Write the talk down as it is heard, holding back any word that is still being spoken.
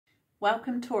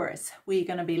Welcome Taurus. We're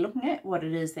going to be looking at what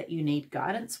it is that you need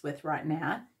guidance with right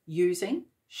now using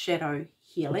shadow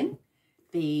healing,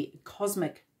 the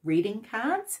cosmic reading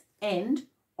cards, and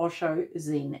Osho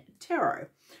Zen Tarot.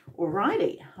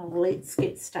 Alrighty, let's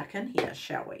get stuck in here,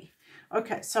 shall we?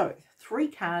 Okay, so 3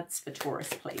 cards for Taurus,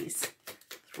 please.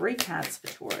 3 cards for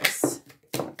Taurus.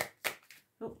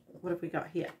 Oh, what have we got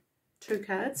here? 2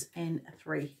 cards and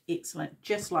 3. Excellent.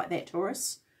 Just like that,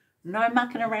 Taurus. No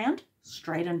mucking around.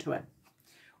 Straight into it.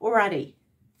 Alrighty.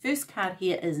 First card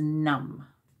here is numb.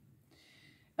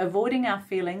 Avoiding our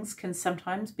feelings can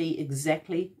sometimes be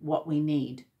exactly what we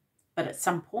need. But at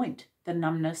some point, the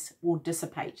numbness will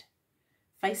dissipate.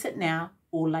 Face it now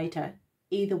or later.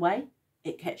 Either way,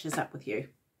 it catches up with you.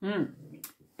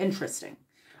 Interesting.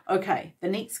 Okay, the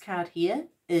next card here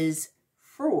is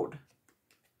fraud.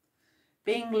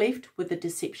 Being left with the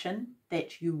deception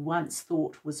that you once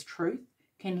thought was truth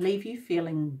can leave you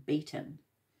feeling beaten.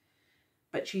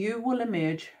 But you will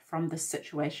emerge from this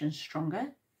situation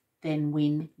stronger than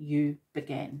when you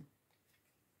began.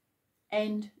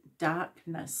 And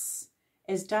darkness.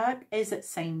 As dark as it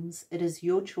seems, it is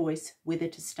your choice whether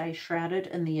to stay shrouded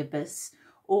in the abyss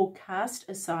or cast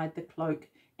aside the cloak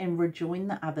and rejoin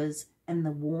the others in the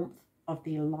warmth of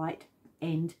their light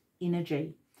and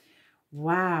energy.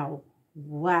 Wow.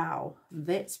 Wow.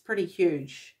 That's pretty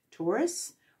huge,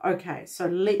 Taurus. Okay, so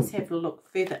let's have a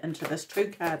look further into this.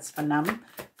 2 cards for numb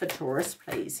for Taurus,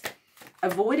 please.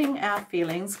 Avoiding our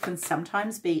feelings can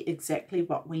sometimes be exactly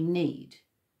what we need.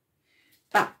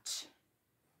 But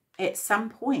at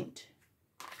some point,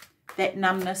 the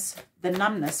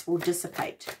numbness will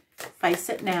dissipate. Face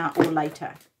it now or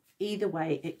later. Either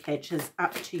way, it catches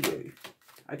up to you.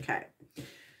 Okay.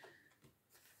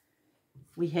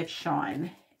 We have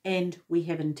shine and we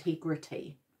have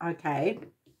integrity. Okay.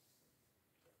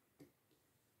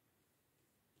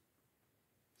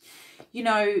 You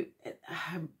know,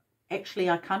 actually,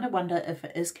 I kind of wonder if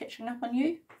it is catching up on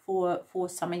you for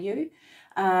some of you.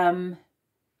 And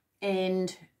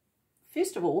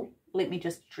first of all, let me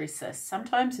just address this.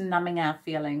 Sometimes numbing our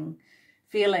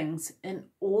feelings in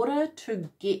order to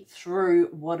get through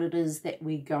what it is that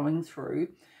we're going through,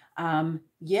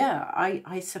 yeah,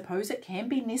 I suppose it can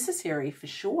be necessary for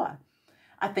sure.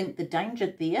 I think the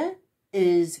danger there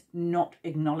is not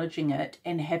acknowledging it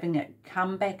and having it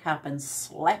come back up and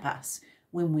slap us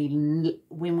when we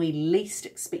least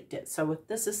expect it. So if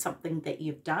this is something that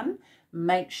you've done,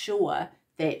 make sure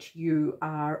that you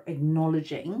are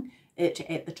acknowledging it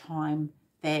at the time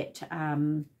that,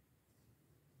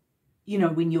 you know,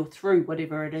 when you're through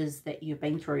whatever it is that you've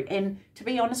been through. And to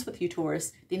be honest with you,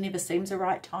 Taurus, there never seems a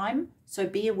right time. So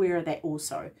be aware of that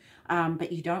also.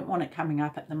 But you don't want it coming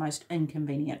up at the most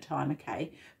inconvenient time,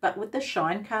 okay? But with the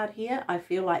shine card here, I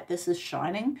feel like this is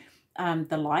shining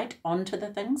the light onto the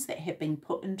things that have been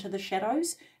put into the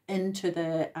shadows, into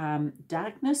the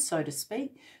darkness, so to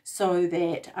speak, so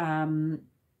that,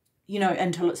 you know,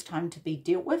 until it's time to be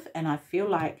dealt with. And I feel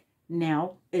like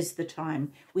now is the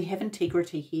time. We have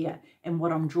integrity here. And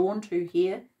what I'm drawn to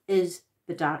here is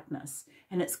the darkness.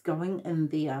 And it's going in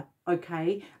there,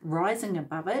 okay? Rising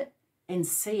above it and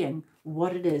seeing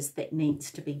what it is that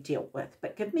needs to be dealt with.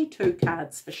 But give me 2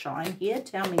 cards for shine here.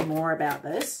 Tell me more about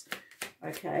this.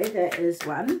 Okay, that is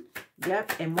 1.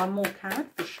 Yep, and 1 more card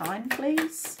for shine,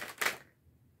 please.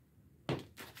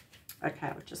 Okay,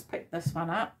 I'll just pick this one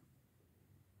up.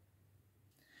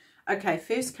 Okay,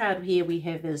 first card here we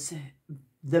have is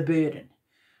the burden,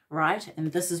 right?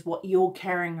 And this is what you're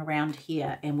carrying around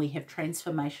here. And we have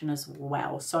transformation as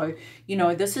well. So, you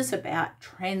know, this is about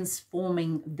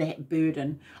transforming that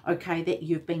burden, okay, that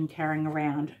you've been carrying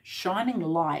around. Shining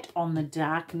light on the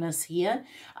darkness here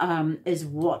is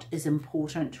what is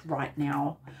important right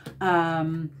now.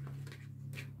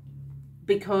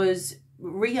 Because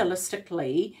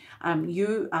realistically,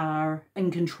 you are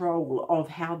in control of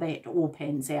how that all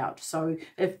pans out. So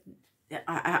if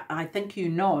I think you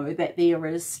know that there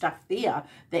is stuff there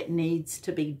that needs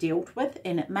to be dealt with,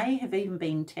 and it may have even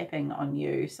been tapping on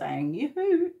you saying,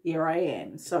 yoo-hoo, here I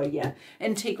am. So yeah,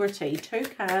 integrity. 2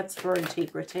 cards for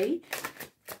integrity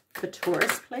for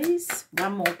Taurus, please.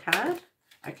 1 more card.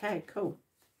 Okay, cool.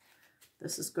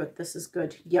 This is good. This is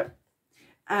good. Yep.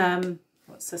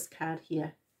 What's this card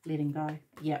here? Letting go.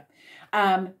 Yep.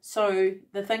 So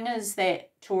the thing is that,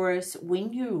 Taurus,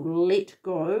 when you let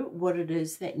go what it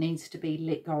is that needs to be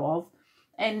let go of,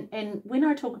 and when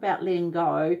I talk about letting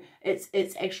go,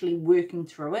 it's actually working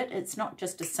through it. It's not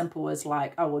just as simple as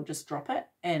like, oh, we'll just drop it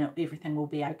and everything will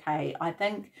be okay. I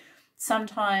think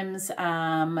sometimes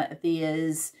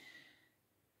there's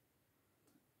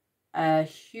a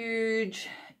huge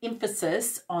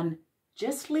emphasis on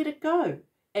just let it go.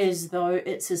 as though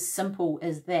it's as simple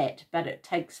as that, but it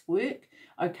takes work,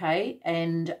 okay,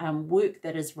 and work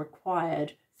that is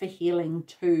required for healing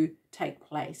to take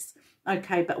place,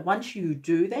 okay. But once you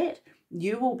do that,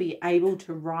 you will be able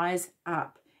to rise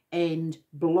up and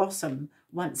blossom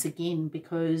once again,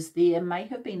 because there may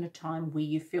have been a time where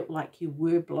you felt like you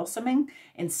were blossoming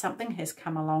and something has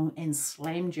come along and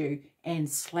slammed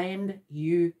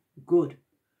you good.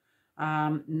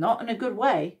 Not in a good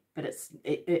way, but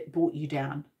it brought you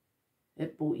down.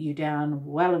 It brought you down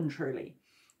well and truly.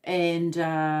 And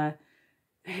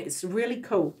it's really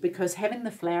cool because having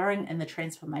the flowering and the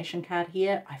transformation card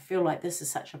here, I feel like this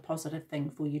is such a positive thing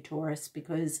for you, Taurus,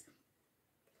 because,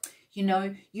 you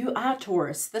know, you are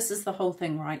Taurus. This is the whole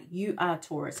thing, right? You are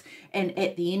Taurus. And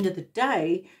at the end of the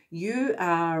day, you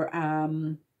are,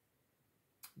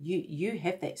 you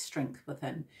have that strength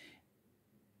within.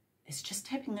 It's just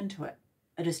tapping into it.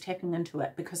 It is tapping into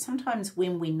it, because sometimes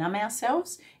when we numb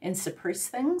ourselves and suppress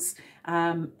things,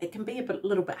 it can be a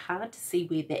little bit hard to see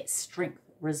where that strength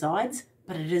resides,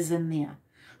 but it is in there.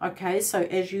 Okay, so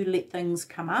as you let things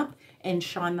come up and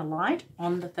shine the light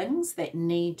on the things that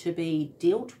need to be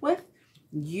dealt with,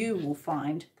 you will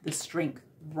find the strength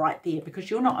right there,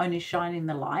 because you're not only shining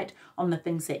the light on the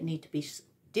things that need to be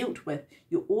dealt with,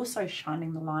 you're also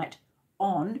shining the light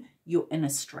on your inner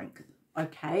strength.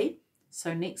 Okay,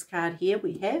 so next card here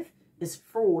we have is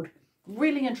fraud.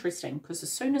 Really interesting, because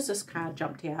as soon as this card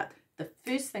jumped out, the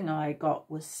first thing I got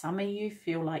was some of you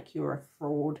feel like you're a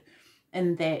fraud,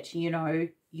 and that, you know,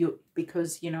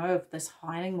 because, you know, of this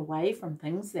hiding away from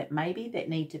things that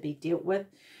need to be dealt with.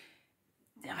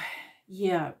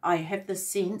 Yeah, I have the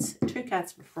sense, 2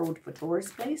 cards for fraud for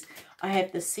Taurus, please. I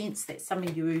have the sense that some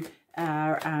of you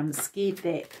are scared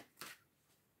that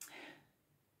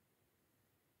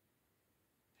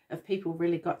if people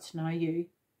really got to know you,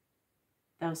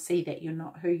 they'll see that you're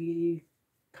not who you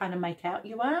kind of make out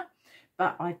you are.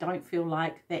 But I don't feel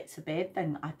like that's a bad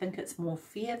thing. I think it's more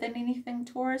fear than anything,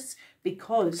 Taurus,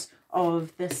 because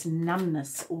of this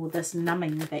numbness or this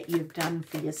numbing that you've done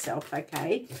for yourself,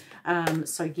 okay?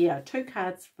 So, yeah, 2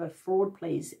 cards for fraud,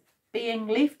 please. Being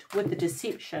left with the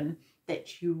deception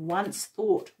that you once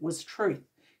thought was truth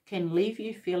can leave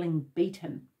you feeling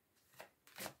beaten.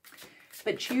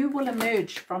 But you will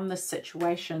emerge from this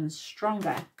situation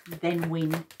stronger than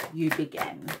when you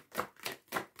began.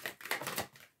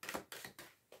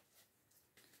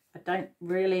 I don't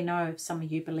really know if some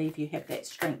of you believe you have that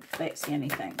strength. That's the only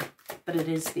thing. But it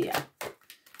is there.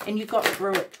 And you got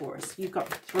through it, Taurus. You got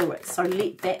through it. So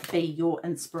let that be your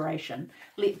inspiration.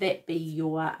 Let that be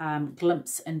your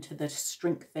glimpse into the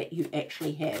strength that you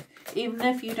actually have. Even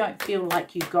if you don't feel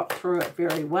like you got through it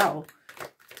very well,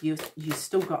 you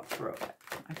still got through it.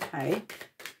 Okay.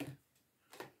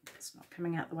 It's not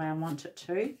coming out the way I want it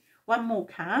to. One more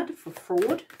card for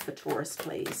fraud for Taurus,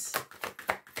 please.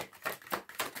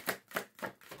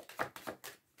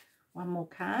 One more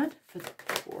card for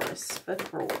Taurus for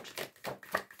fraud.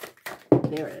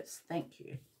 There it is. Thank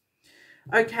you.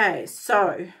 Okay,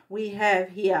 so we have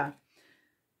here,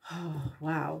 oh,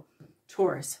 wow,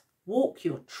 Taurus, walk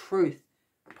your truth.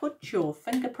 Put your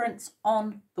fingerprints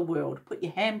on the world. Put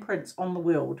your handprints on the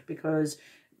world, because,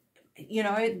 you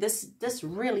know, this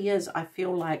really is, I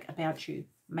feel like, about you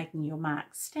making your mark,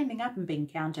 standing up and being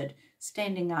counted,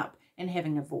 standing up and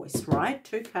having a voice, right?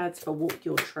 2 cards for walk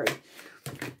your truth.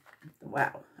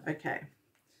 Wow, okay.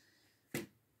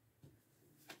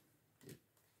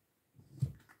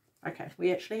 Okay,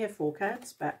 we actually have 4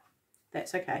 cards, but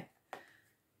that's okay.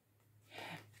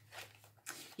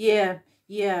 Yeah,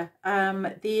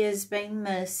 there's been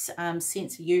this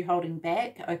sense of you holding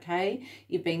back, okay?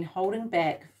 You've been holding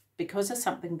back because of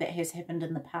something that has happened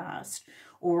in the past,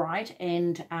 all right?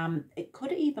 And it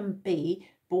could even be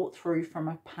brought through from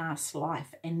a past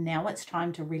life, and now it's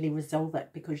time to really resolve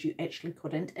it, because you actually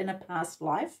couldn't in a past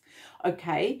life,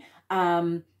 okay?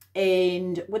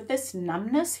 And with this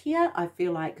numbness here, I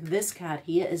feel like this card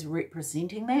here is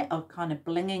representing that, of kind of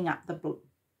blinging up the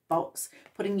box,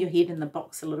 putting your head in the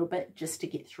box a little bit just to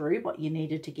get through what you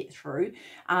needed to get through,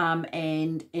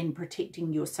 and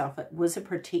protecting yourself. It was a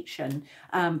protection,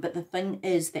 but the thing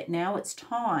is that now it's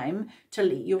time to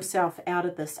let yourself out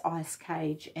of this ice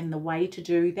cage, and the way to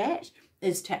do that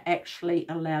is to actually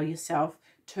allow yourself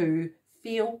to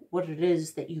feel what it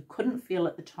is that you couldn't feel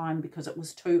at the time because it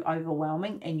was too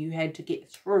overwhelming and you had to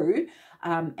get through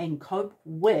and cope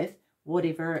with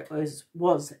whatever it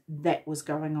was that was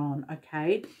going on,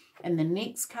 okay? And the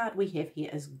next card we have here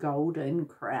is Golden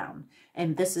Crown.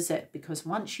 And this is it, because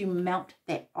once you melt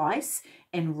that ice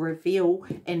and reveal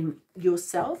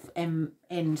yourself and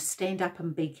stand up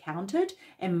and be counted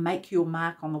and make your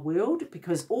mark on the world,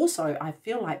 because also I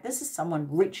feel like this is someone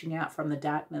reaching out from the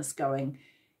darkness going,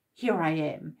 here I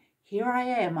am. Here I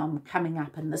am, I'm coming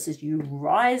up, and this is you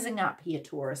rising up here,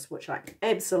 Taurus, which I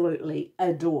absolutely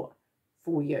adore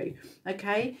for you,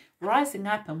 okay? Rising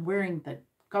up and wearing the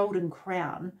golden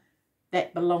crown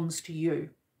that belongs to you,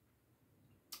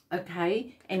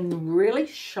 okay? And really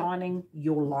shining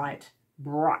your light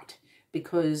bright,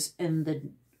 because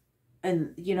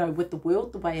you know, with the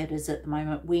world the way it is at the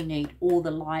moment, we need all the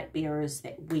light bearers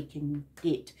that we can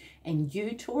get. And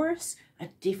you, Taurus, are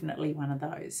definitely one of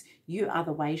those. You are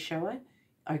the way shower,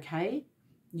 okay?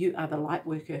 You are the light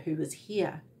worker who is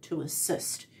here to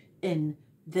assist in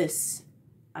this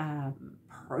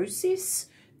process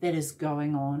that is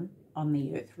going on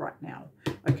the earth right now.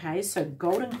 Okay, so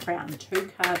Golden Crown,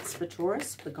 2 cards for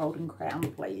Taurus, the Golden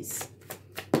Crown, please.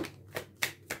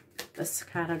 This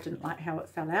card, I didn't like how it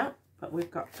fell out, but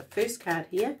we've got the first card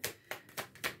here.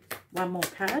 1 more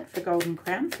card for Golden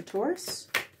Crown for Taurus.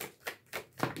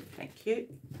 Thank you.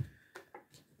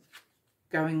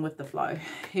 Going with the flow.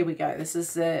 Here we go. This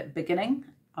is the beginning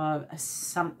of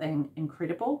something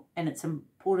incredible, and it's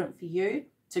important for you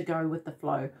to go with the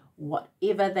flow,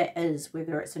 whatever that is,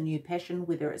 whether it's a new passion,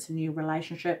 whether it's a new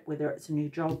relationship, whether it's a new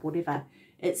job, whatever.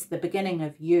 It's the beginning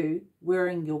of you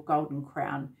wearing your golden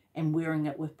crown and wearing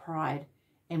it with pride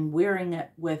and wearing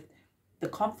it with the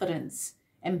confidence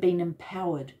and being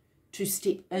empowered to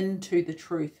step into the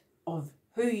truth of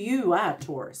who you are,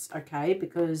 Taurus, okay?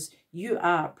 Because you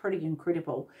are pretty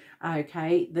incredible,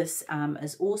 okay? This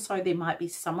is also, there might be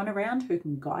someone around who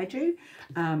can guide you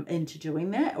into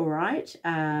doing that, all right?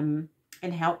 And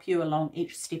help you along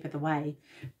each step of the way.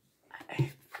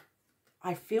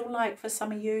 I feel like for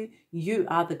some of you, you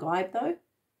are the guide though.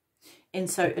 And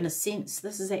so in a sense,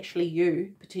 this is actually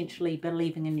you potentially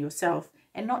believing in yourself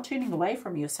and not turning away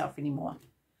from yourself anymore.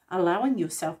 Allowing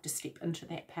yourself to step into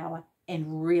that power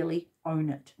and really own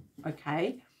it,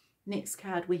 okay? Next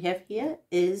card we have here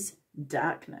is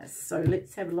Darkness. So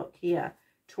let's have a look here.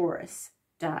 Taurus,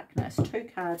 Darkness. 2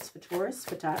 cards for Taurus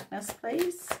for Darkness,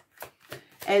 please.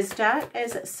 As dark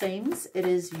as it seems, it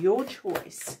is your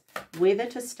choice whether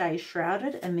to stay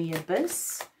shrouded in the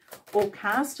abyss or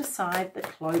cast aside the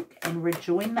cloak and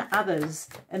rejoin the others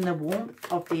in the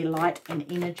warmth of their light and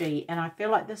energy. And I feel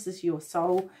like this is your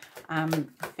soul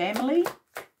family,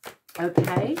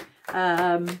 okay?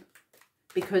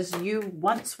 Because you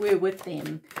once were with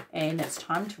them and it's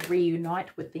time to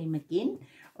reunite with them again,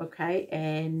 okay?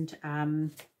 And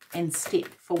step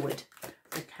forward,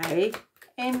 okay?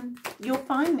 And you'll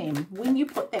find them. When you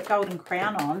put that golden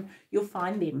crown on, you'll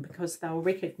find them because they'll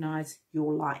recognize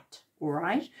your light, all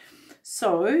right?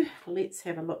 So let's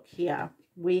have a look here.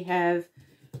 We have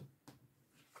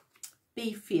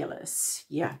be fearless.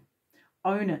 Yeah,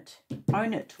 own it.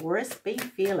 Own it, Taurus. Be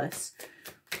fearless.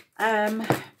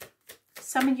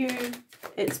 Some of you,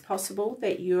 it's possible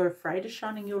that you're afraid of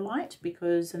shining your light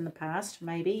because in the past,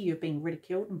 maybe you've been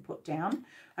ridiculed and put down.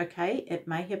 Okay, it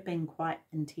may have been quite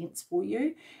intense for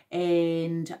you.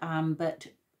 And, but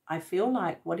I feel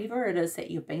like whatever it is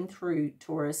that you've been through,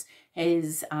 Taurus,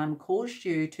 has caused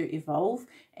you to evolve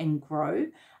and grow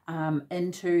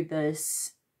into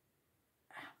this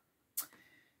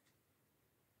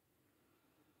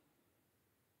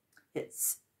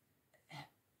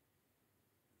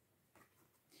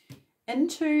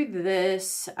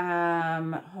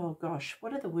oh gosh,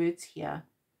 what are the words here?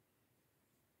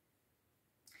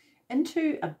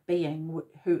 Into a being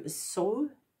who is so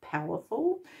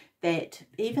powerful that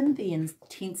even the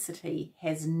intensity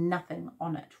has nothing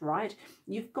on it, right?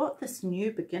 You've got this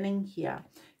new beginning here,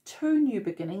 2 new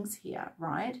beginnings here,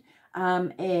 right?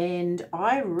 And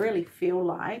I really feel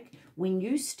like when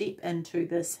you step into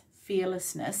this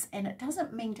fearlessness, and it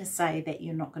doesn't mean to say that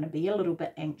you're not going to be a little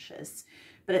bit anxious,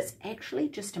 but it's actually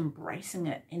just embracing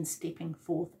it and stepping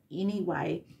forth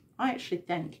anyway. I actually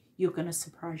think you're going to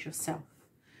surprise yourself,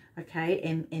 okay?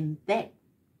 And that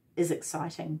is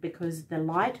exciting because the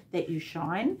light that you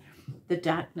shine, the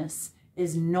darkness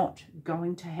is not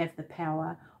going to have the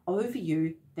power over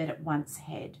you that it once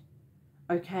had,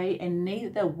 okay? And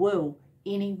neither will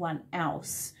anyone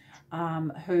else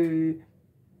who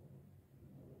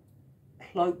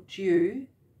cloaked you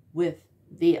with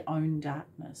their own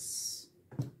darkness.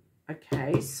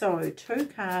 Okay, so 2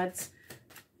 cards.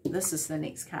 This is the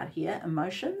next card here,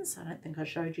 Emotions. I don't think I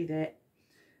showed you that.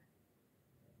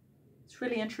 It's it's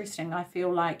really interesting. I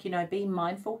feel like, you know, be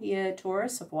mindful here,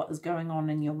 Taurus, of what is going on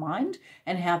in your mind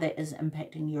and how that is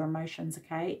impacting your emotions,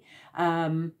 okay?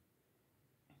 Try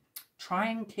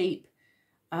and keep,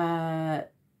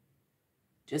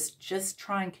 just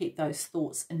try and keep those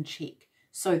thoughts in check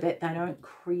so that they don't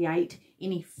create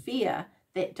any fear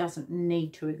that doesn't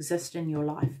need to exist in your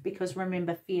life. Because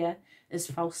remember, fear is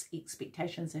false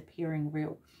expectations appearing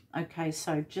real. Okay,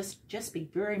 so just be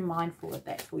very mindful of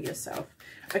that for yourself.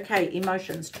 Okay,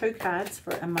 emotions. 2 cards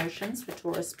for emotions for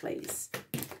Taurus, please.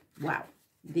 Wow,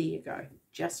 there you go.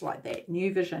 Just like that.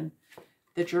 New vision,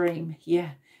 the dream.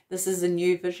 Yeah, this is a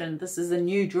new vision. This is a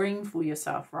new dream for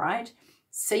yourself, right?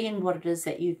 Seeing what it is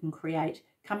that you can create,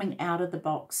 coming out of the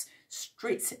box,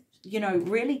 stretch, you know,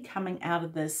 really coming out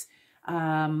of this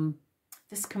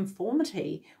this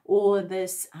conformity or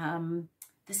this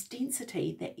this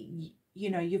density that you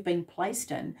know you've been placed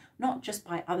in, not just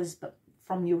by others but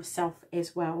from yourself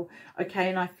as well. Okay,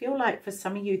 and I feel like for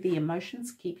some of you the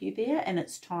emotions keep you there, and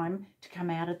it's time to come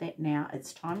out of that now.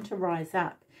 It's time to rise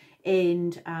up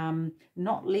and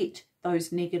not let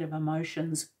those negative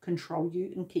emotions control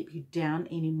you and keep you down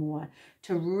anymore,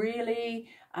 to really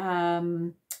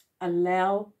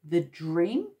allow the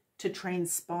dream to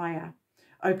transpire.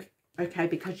 Okay,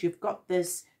 because you've got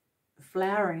this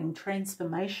flowering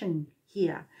transformation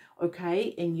here,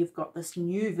 okay, and you've got this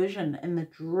new vision in the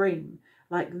dream.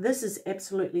 Like, this is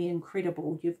absolutely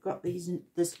incredible. You've got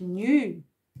this new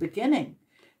beginning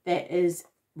that is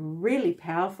really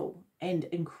powerful and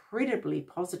incredibly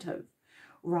positive,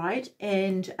 right?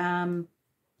 And I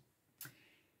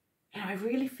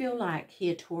really feel like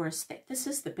here, Taurus, that this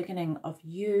is the beginning of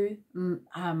you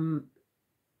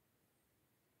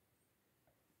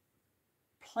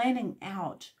planning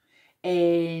out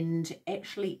and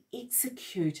actually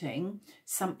executing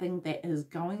something that is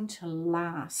going to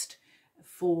last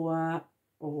for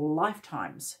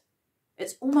lifetimes.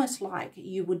 It's almost like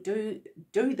you would do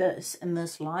this in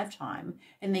this lifetime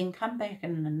and then come back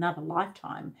in another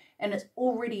lifetime and it's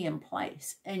already in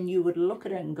place, and you would look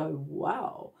at it and go,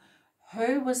 wow,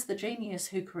 who was the genius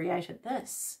who created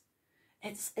this?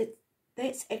 That's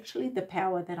actually the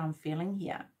power that I'm feeling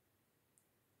here.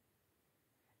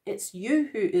 It's you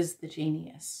who is the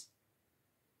genius.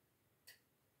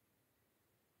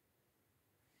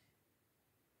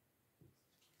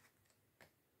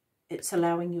 It's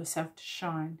allowing yourself to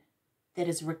shine that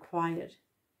is required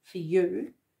for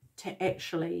you to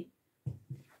actually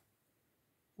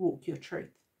walk your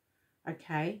truth.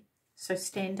 Okay, so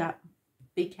stand up,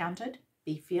 be counted,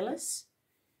 be fearless,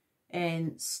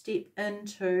 and step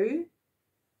into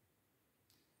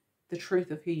the truth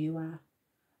of who you are.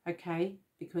 Okay,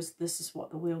 because this is what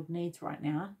the world needs right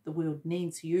now. The world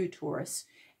needs you, Taurus.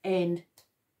 And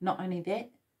not only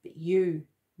that, but you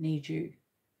need you.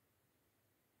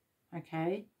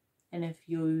 Okay, and if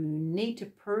you need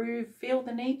to feel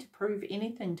the need to prove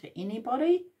anything to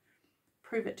anybody,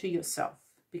 prove it to yourself,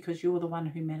 because you're the one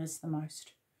who matters the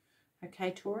most.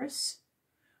 Okay, Taurus,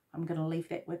 I'm going to leave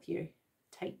that with you.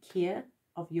 Take care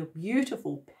of your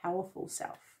beautiful, powerful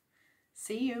self.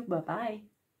 See you. Bye-bye.